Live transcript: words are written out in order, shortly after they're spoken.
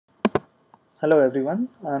Hello everyone,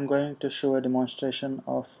 I'm going to show a demonstration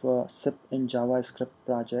of SIP in JavaScript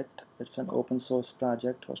project. It's an open source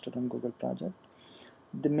project hosted on Google project.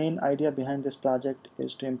 The main idea behind this project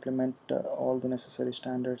is to implement all the necessary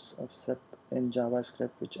standards of SIP in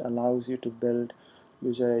JavaScript, which allows you to build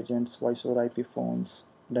user agents, voice over IP phones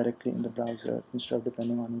directly in the browser instead of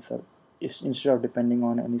depending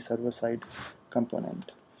on any server-side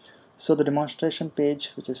component. So the demonstration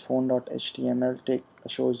page, which is phone.html,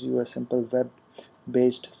 shows you a simple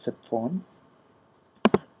web-based SIP phone.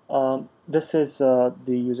 This is the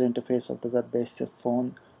user interface of the web-based SIP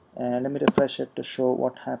phone. And let me refresh it to show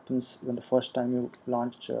what happens when the first time you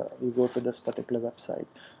you go to this particular website.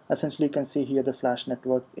 Essentially, you can see here the Flash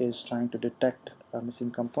network is trying to detect a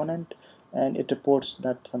missing component, and it reports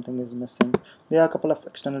that something is missing. There are a couple of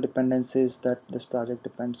external dependencies that this project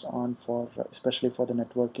depends on, especially for the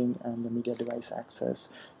networking and the media device access,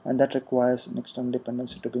 and that requires an external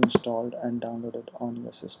dependency to be installed and downloaded on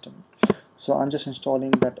your system. So I'm just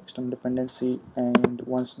installing that external dependency, and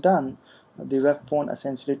once done, the web phone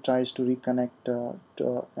essentially tries to reconnect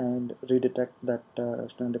and redetect that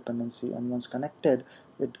external dependency, and once connected,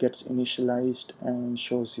 it gets initialized and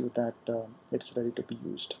shows you that it's ready to be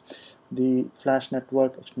used. The Flash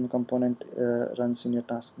network external component runs in your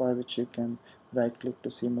taskbar, which you can right click to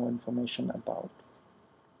see more information about.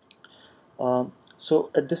 So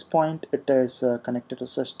at this point, it is connected to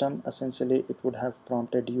system. Essentially, it would have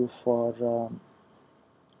prompted you for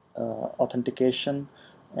authentication,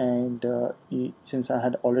 and since I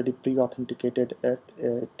had already pre-authenticated it,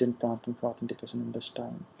 it didn't prompt me for authentication in this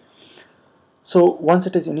time. So once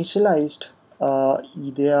it is initialized,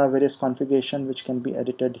 there are various configurations which can be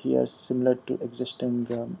edited here, similar to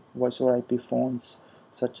existing voice over IP phones,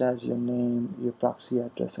 such as your name, your proxy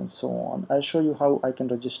address, and so on. I'll show you how I can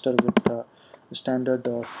register with the standard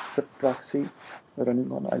SIP proxy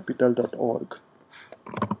running on iptel.org.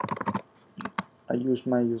 I used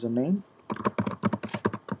my username,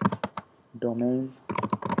 domain,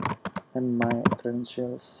 and my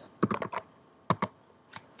credentials.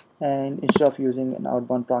 And instead of using an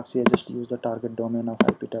outbound proxy, I just use the target domain of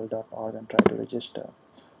iptel.org and try to register.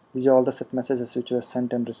 These are all the SIP messages which were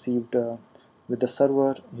sent and received with the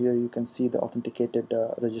server. Here you can see the authenticated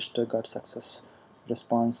register got success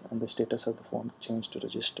response, and the status of the phone changed to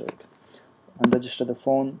registered. Unregister the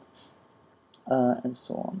phone, and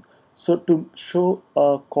so on. So to show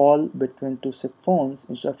a call between two SIP phones,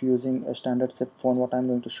 instead of using a standard SIP phone, what I'm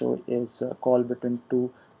going to show is a call between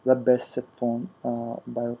two web-based SIP phone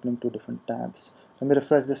by opening two different tabs. Let me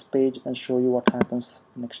refresh this page and show you what happens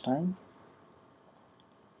next time.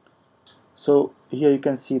 So here you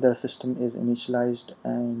can see the system is initialized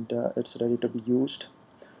and it's ready to be used.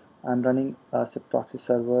 I'm running a SIP proxy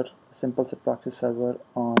server, a simple SIP proxy server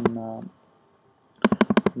on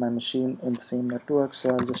my machine in the same network.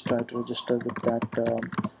 So I'll just try to register with that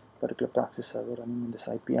particular proxy server running in this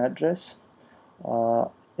IP address.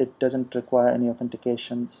 It doesn't require any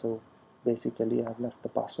authentication, so basically I've left the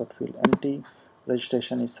password field empty.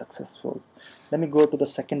 Registration is successful. Let me go to the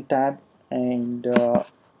second tab and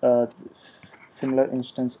similar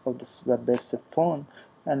instance of this web-based SIP phone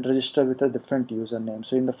and register with a different username.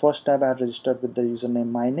 So in the first tab I have registered with the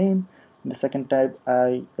username my name. In the second tab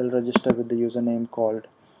I will register with the username called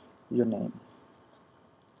your name.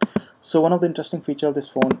 So one of the interesting features of this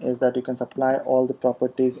phone is that you can supply all the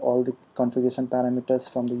properties, all the configuration parameters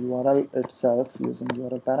from the URL itself using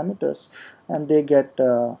URL parameters, and they get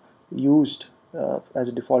used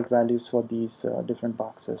as default values for these different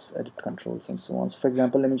boxes, edit controls, and so on. So for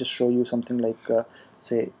example, let me just show you something like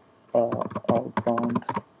say outbound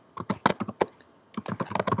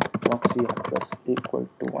proxy address equal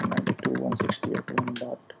to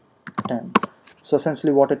 192.168.1.10. So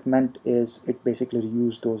essentially what it meant is it basically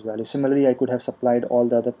reused those values. Similarly, I could have supplied all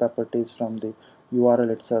the other properties from the URL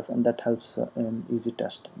itself, and that helps in easy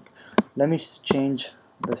testing. Let me change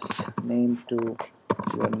this name to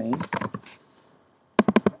your name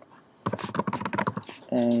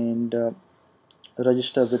and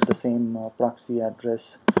register with the same proxy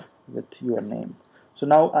address with your name. So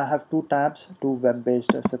now I have two tabs, two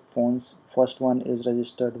web-based SIP phones. First one is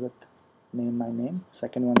registered with name my name.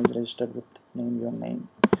 Second one is registered with name your name.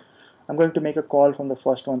 I'm going to make a call from the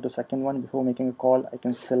first one to second one. Before making a call, I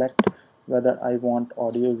can select whether I want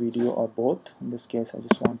audio, video, or both. In this case, I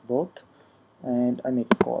just want both, and I make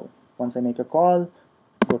a call. Once I make a call,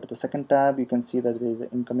 go to the second tab. You can see that there is an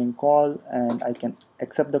incoming call, and I can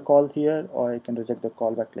accept the call here, or I can reject the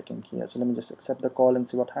call by clicking here. So let me just accept the call and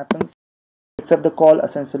see what happens. Accept the call,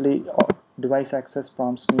 essentially device access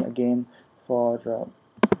prompts me again for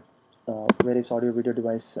various audio video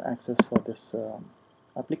device access for this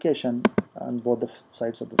application. on both the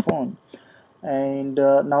sides of the phone. And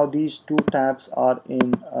now these two tabs are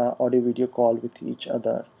in audio video call with each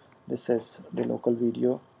other. This is the local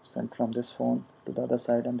video sent from this phone to the other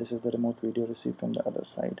side, and this is the remote video received from the other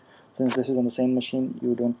side. Since this is on the same machine,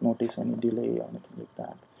 you don't notice any delay or anything like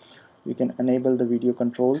that. You can enable the video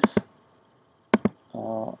controls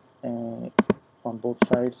on both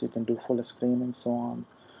sides. You can do full screen and so on.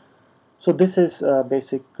 So this is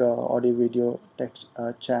basic audio video text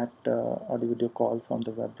chat audio video call from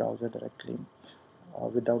the web browser directly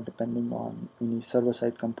without depending on any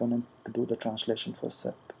server-side component to do the translation for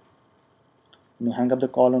SIP. When you hang up the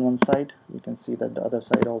call on one side, you can see that the other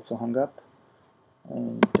side also hung up,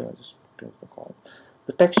 and just close the call.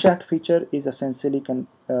 The text chat feature is essentially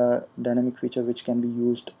dynamic feature which can be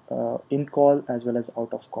used in call as well as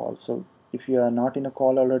out of call. So if you are not in a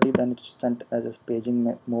call already, then it's sent as a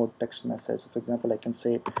paging mode text message. So for example, I can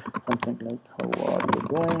say something like, how are you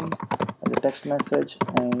doing, as a text message,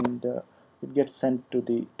 and it gets sent to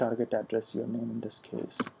the target address, your name in this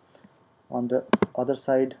case. On the other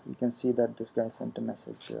side, you can see that this guy sent a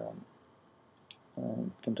message you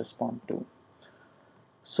can respond to.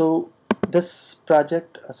 So this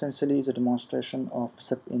project essentially is a demonstration of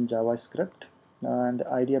SIP in JavaScript, and the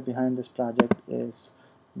idea behind this project is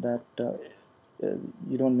that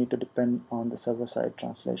you don't need to depend on the server-side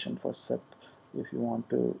translation for SIP if you want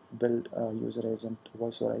to build a user agent,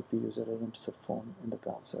 voice over IP user agent SIP phone in the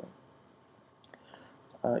browser.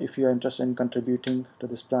 If you are interested in contributing to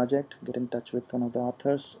this project, get in touch with one of the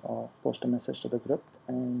authors or post a message to the group,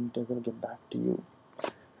 and they will get back to you.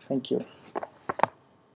 Thank you.